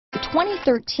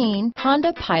2013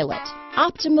 Honda Pilot.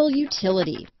 Optimal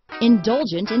utility,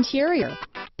 indulgent interior,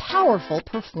 powerful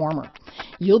performer.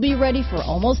 You'll be ready for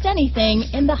almost anything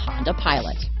in the Honda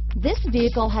Pilot. This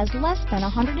vehicle has less than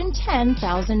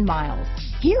 110,000 miles.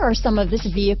 Here are some of this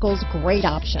vehicle's great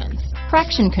options: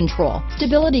 traction control,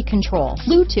 stability control,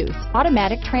 Bluetooth,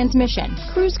 automatic transmission,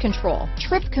 cruise control,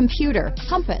 trip computer,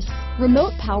 compass,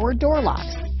 remote power door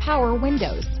locks, power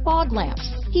windows, fog lamps,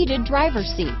 heated driver's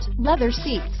seat, leather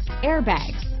seats,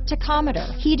 airbags,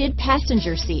 tachometer, heated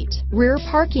passenger seat, rear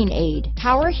parking aid,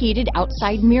 power heated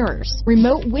outside mirrors,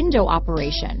 remote window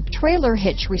operation, trailer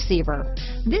hitch receiver.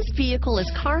 This vehicle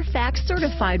is Carfax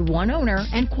certified one owner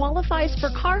and qualifies for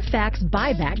Carfax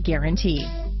buyback guarantee.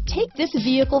 Take this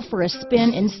vehicle for a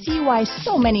spin and see why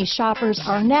so many shoppers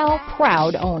are now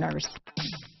proud owners.